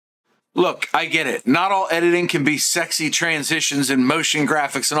Look, I get it. Not all editing can be sexy transitions and motion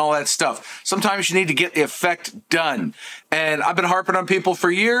graphics and all that stuff. Sometimes you need to get the effect done. And I've been harping on people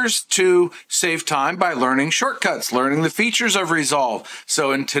for years to save time by learning shortcuts, learning the features of Resolve.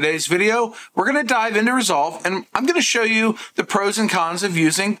 So in today's video, we're going to dive into Resolve, and I'm going to show you the pros and cons of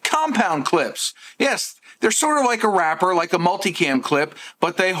using compound clips. Yes, they're sort of like a wrapper, like a multicam clip,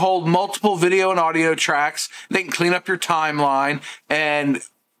 but they hold multiple video and audio tracks. They can clean up your timeline, and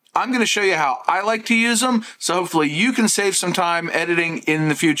I'm going to show you how I like to use them, so hopefully you can save some time editing in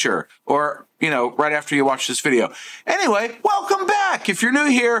the future, or, right after you watch this video. Anyway, welcome back. If you're new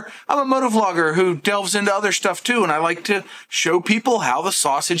here, I'm a motovlogger who delves into other stuff too, and I like to show people how the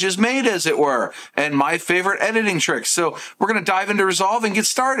sausage is made, as it were, and my favorite editing tricks. So we're going to dive into Resolve and get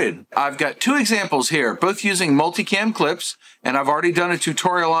started. I've got two examples here, both using multicam clips, and I've already done a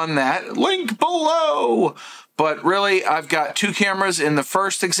tutorial on that. Link below. But really, I've got 2 cameras in the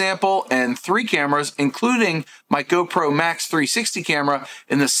first example and 3 cameras, including my GoPro Max 360 camera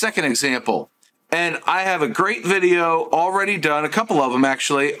in the second example. And I have a great video already done, a couple of them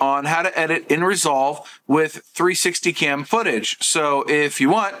actually, on how to edit in Resolve with 360 cam footage. So if you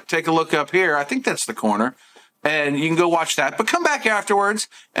want, take a look up here. I think that's the corner. And you can go watch that. But come back afterwards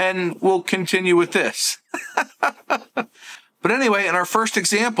and we'll continue with this. But anyway, in our first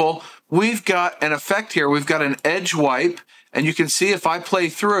example, we've got an effect here. We've got an edge wipe, and you can see if I play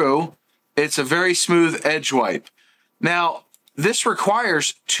through, it's a very smooth edge wipe. Now, this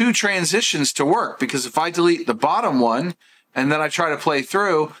requires 2 transitions to work, because if I delete the bottom one and then I try to play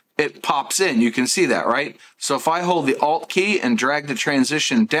through, it pops in. You can see that, right? So if I hold the Alt key and drag the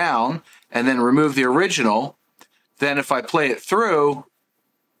transition down and then remove the original, then if I play it through,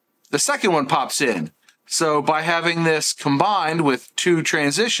 the second one pops in. So by having this combined with 2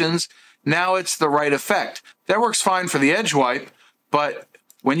 transitions, now it's the right effect. That works fine for the edge wipe, but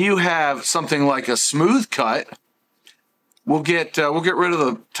when you have something like a smooth cut, we'll get rid of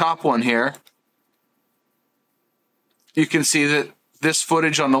the top one here. You can see that this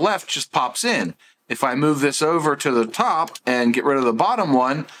footage on the left just pops in. If I move this over to the top and get rid of the bottom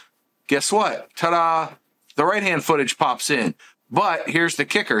one, guess what? Ta-da! The right-hand footage pops in. But here's the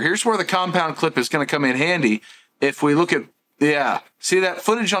kicker. Here's where the compound clip is going to come in handy. If we look at, see that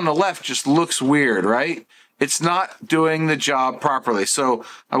footage on the left just looks weird, right? It's not doing the job properly. So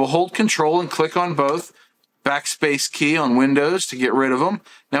I will hold Control and click on both. Backspace key on Windows to get rid of them.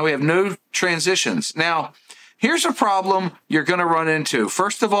 Now we have no transitions. Now, here's a problem you're going to run into.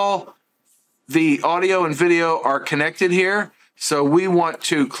 First of all, the audio and video are connected here. So we want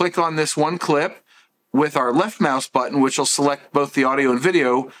to click on this one clip with our left mouse button, which will select both the audio and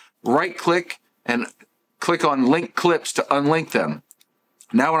video, right click and click on link clips to unlink them.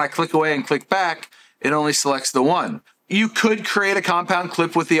 Now when I click away and click back, it only selects the one. You could create a compound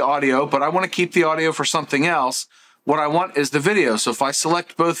clip with the audio, but I want to keep the audio for something else. What I want is the video. So if I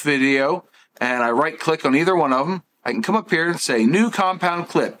select both video and I right click on either one of them, I can come up here and say new compound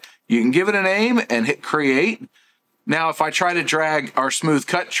clip. You can give it a name and hit create. Now if I try to drag our smooth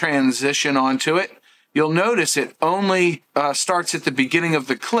cut transition onto it, you'll notice it only starts at the beginning of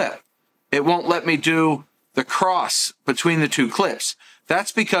the clip. It won't let me do the cross between the 2 clips.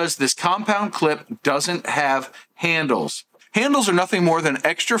 That's because this compound clip doesn't have handles. Handles are nothing more than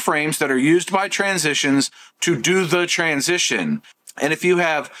extra frames that are used by transitions to do the transition. And if you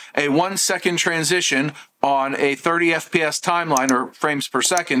have a 1-second transition on a 30 FPS timeline or frames per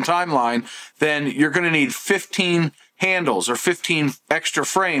second timeline, then you're going to need 15 handles or 15 extra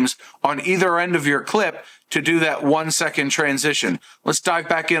frames on either end of your clip to do that 1-second transition. Let's dive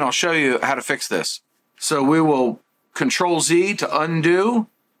back in. I'll show you how to fix this. So we will Control Z to undo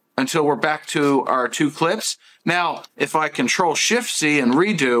until we're back to our 2 clips. Now, if I Control Shift Z and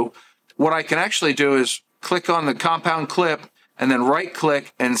redo, what I can actually do is click on the compound clip and then right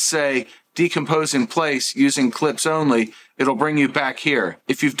click and say decompose in place using clips only. It'll bring you back here.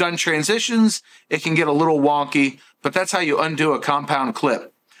 If you've done transitions, it can get a little wonky, but that's how you undo a compound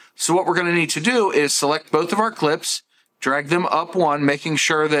clip. So what we're going to need to do is select both of our clips, drag them up one, making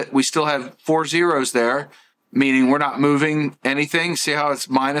sure that we still have 4 zeros there, meaning we're not moving anything. See how it's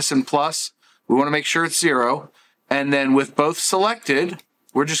minus and plus? We want to make sure it's 0. And then with both selected,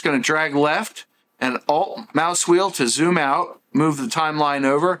 we're just going to drag left and Alt mouse wheel to zoom out, move the timeline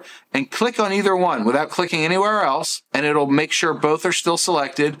over, and click on either one without clicking anywhere else, and it'll make sure both are still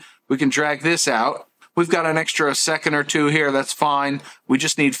selected. We can drag this out. We've got an extra second or 2 here. That's fine. We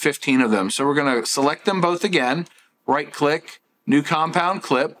just need 15 of them. So we're going to select them both again, right click, new compound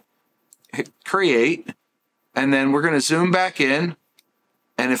clip, hit create, and then we're going to zoom back in.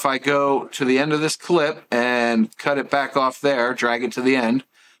 And if I go to the end of this clip and cut it back off there, drag it to the end,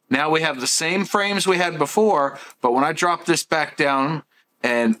 Now we have the same frames we had before, but when I drop this back down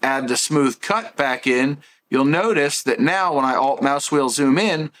and add the smooth cut back in, you'll notice that now when I Alt mouse wheel zoom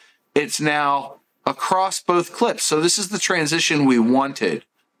in, it's now across both clips. So this is the transition we wanted.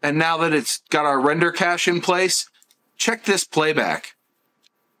 And now that it's got our render cache in place, check this playback.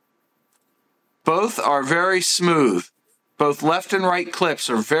 Both are very smooth. Both left and right clips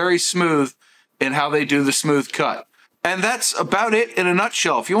are very smooth in how they do the smooth cut. And that's about it in a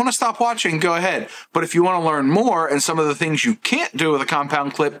nutshell. If you want to stop watching, go ahead. But if you want to learn more and some of the things you can't do with a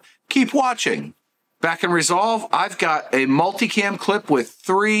compound clip, keep watching. Back in Resolve, I've got a multicam clip with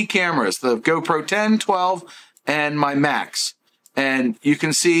 3 cameras, the GoPro 10, 12, and my Max. And you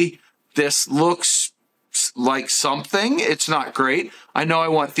can see this looks like something. It's not great. I know I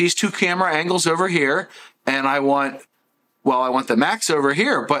want these 2 camera angles over here, and I want the Max over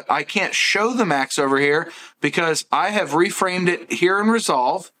here, but I can't show the Max over here because I have reframed it here in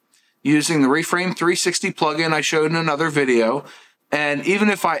Resolve using the Reframe 360 plugin I showed in another video. And even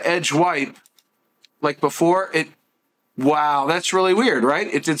if I edge wipe, like before, wow, that's really weird,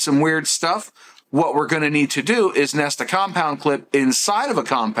 right? It did some weird stuff. What we're going to need to do is nest a compound clip inside of a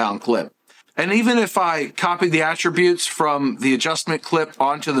compound clip. And even if I copy the attributes from the adjustment clip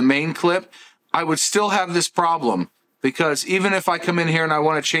onto the main clip, I would still have this problem. Because even if I come in here and I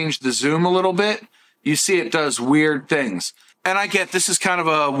want to change the zoom a little bit, you see it does weird things. And I get this is kind of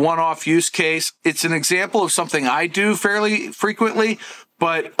a one-off use case. It's an example of something I do fairly frequently,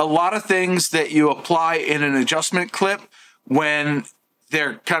 but a lot of things that you apply in an adjustment clip when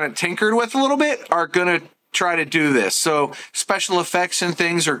they're kind of tinkered with a little bit are going to try to do this. So special effects and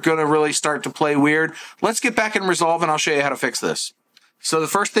things are going to really start to play weird. Let's get back in Resolve and I'll show you how to fix this. So the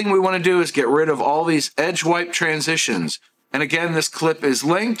first thing we want to do is get rid of all these edge wipe transitions. And again, this clip is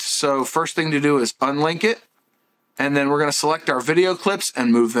linked. So first thing to do is unlink it. And then we're going to select our video clips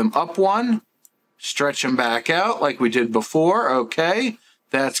and move them up 1. Stretch them back out like we did before. Okay,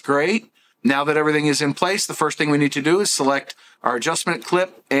 that's great. Now that everything is in place, the first thing we need to do is select our adjustment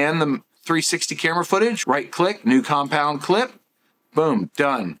clip and the 360 camera footage. Right click, new compound clip. Boom,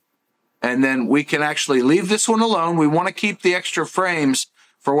 done. And then we can actually leave this one alone. We want to keep the extra frames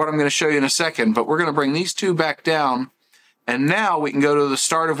for what I'm going to show you in a second, but we're going to bring these 2 back down. And now we can go to the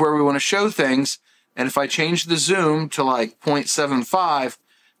start of where we want to show things. And if I change the zoom to like 0.75,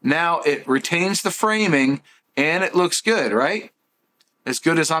 now it retains the framing and it looks good, right? As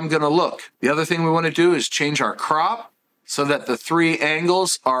good as I'm going to look. The other thing we want to do is change our crop so that the 3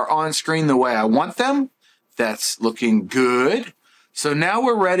 angles are on screen the way I want them. That's looking good. So now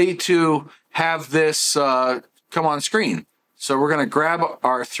we're ready to have this come on screen. So we're going to grab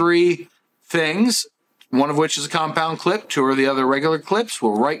our 3 things, one of which is a compound clip, 2 are the other regular clips.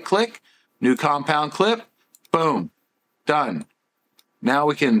 We'll right click, new compound clip, boom, done. Now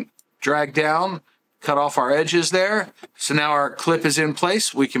we can drag down, cut off our edges there. So now our clip is in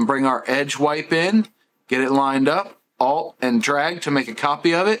place. We can bring our edge wipe in, get it lined up, Alt and drag to make a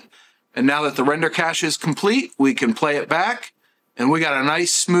copy of it. And now that the render cache is complete, we can play it back. And we got a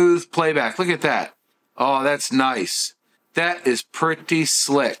nice smooth playback. Look at that. Oh, that's nice. That is pretty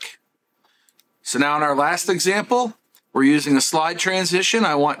slick. So now in our last example, we're using a slide transition.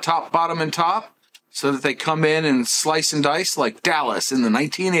 I want top, bottom, and top so that they come in and slice and dice like Dallas in the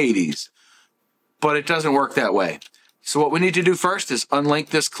 1980s. But it doesn't work that way. So what we need to do first is unlink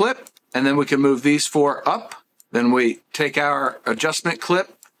this clip, and then we can move these 4 up. Then we take our adjustment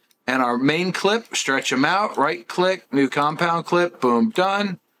clip and our main clip, stretch them out, right click, new compound clip, boom,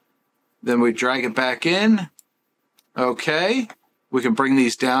 done. Then we drag it back in. Okay, we can bring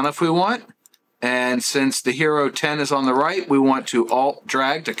these down if we want. And since the Hero 10 is on the right, we want to Alt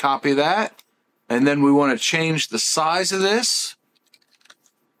drag to copy that. And then we want to change the size of this.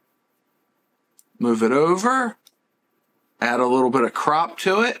 Move it over. Add a little bit of crop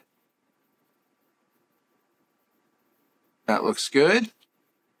to it. That looks good.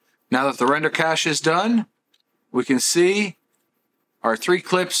 Now that the render cache is done, we can see our 3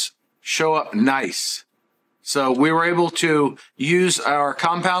 clips show up nice. So we were able to use our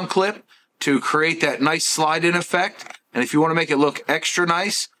compound clip to create that nice slide-in effect. And if you want to make it look extra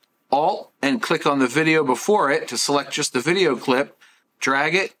nice, Alt and click on the video before it to select just the video clip,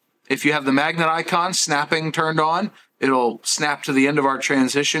 drag it. If you have the magnet icon snapping turned on, it'll snap to the end of our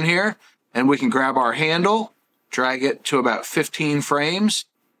transition here. And we can grab our handle, drag it to about 15 frames.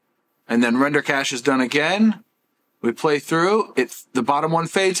 And then render cache is done again. We play through, the bottom one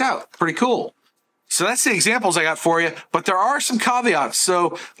fades out. Pretty cool. So that's the examples I got for you, but there are some caveats.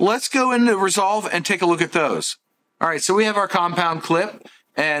 So let's go into Resolve and take a look at those. All right, so we have our compound clip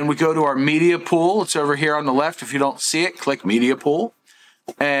and we go to our media pool. It's over here on the left. If you don't see it, click media pool.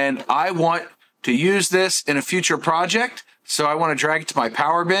 and I want to use this in a future project. So I want to drag it to my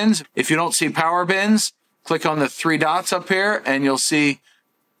power bins. If you don't see power bins, click on the 3 dots up here and you'll see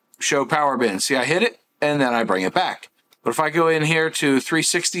show power bins. See, I hit it and then I bring it back. But if I go in here to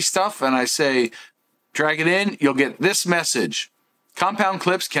 360 stuff and I say drag it in, you'll get this message. Compound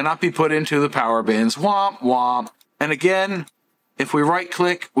clips cannot be put into the power bins. Womp womp. And again, if we right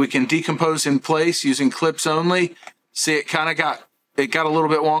click, we can decompose in place using clips only. See, it kind of got a little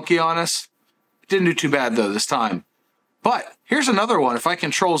bit wonky on us. It didn't do too bad though this time. But here's another one. If I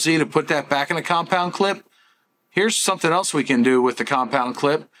Control Z to put that back in a compound clip, here's something else we can do with the compound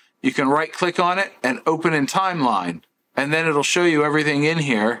clip. You can right click on it and open in timeline. And then it'll show you everything in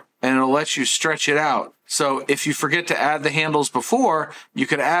here and it'll let you stretch it out. So if you forget to add the handles before, you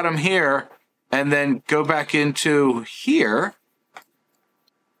could add them here and then go back into here.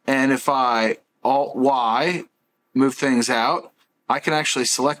 And if I Alt-Y, move things out, I can actually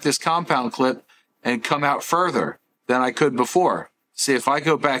select this compound clip and come out further than I could before. See, if I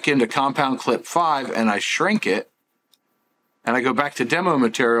go back into compound clip 5 and I shrink it, and I go back to demo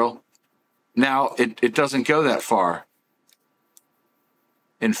material, now it doesn't go that far.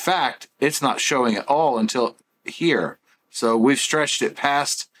 In fact, it's not showing at all until here. So we've stretched it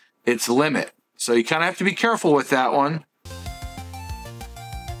past its limit. So you kind of have to be careful with that one.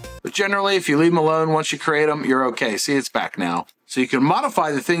 But generally, if you leave them alone, once you create them, you're okay. See, it's back now. So you can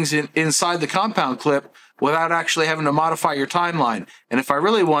modify the things inside the compound clip without actually having to modify your timeline. And if I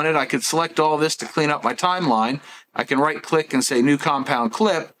really wanted, I could select all this to clean up my timeline. I can right click and say new compound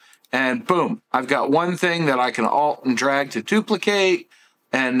clip, and boom, I've got one thing that I can alt and drag to duplicate,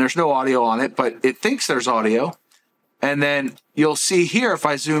 and there's no audio on it, but it thinks there's audio. And then you'll see here, if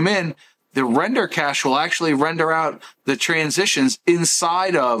I zoom in, the render cache will actually render out the transitions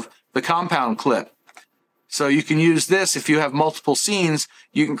inside of the compound clip. So you can use this if you have multiple scenes.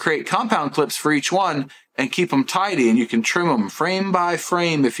 You can create compound clips for each one and keep them tidy, and you can trim them frame by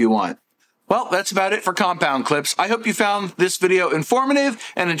frame if you want. Well, that's about it for compound clips. I hope you found this video informative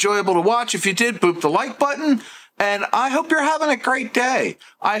and enjoyable to watch. If you did, boop the like button, and I hope you're having a great day.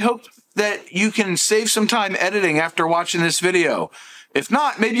 I hope that you can save some time editing after watching this video. If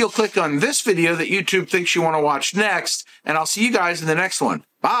not, maybe you'll click on this video that YouTube thinks you want to watch next, and I'll see you guys in the next one.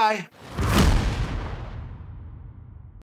 Bye!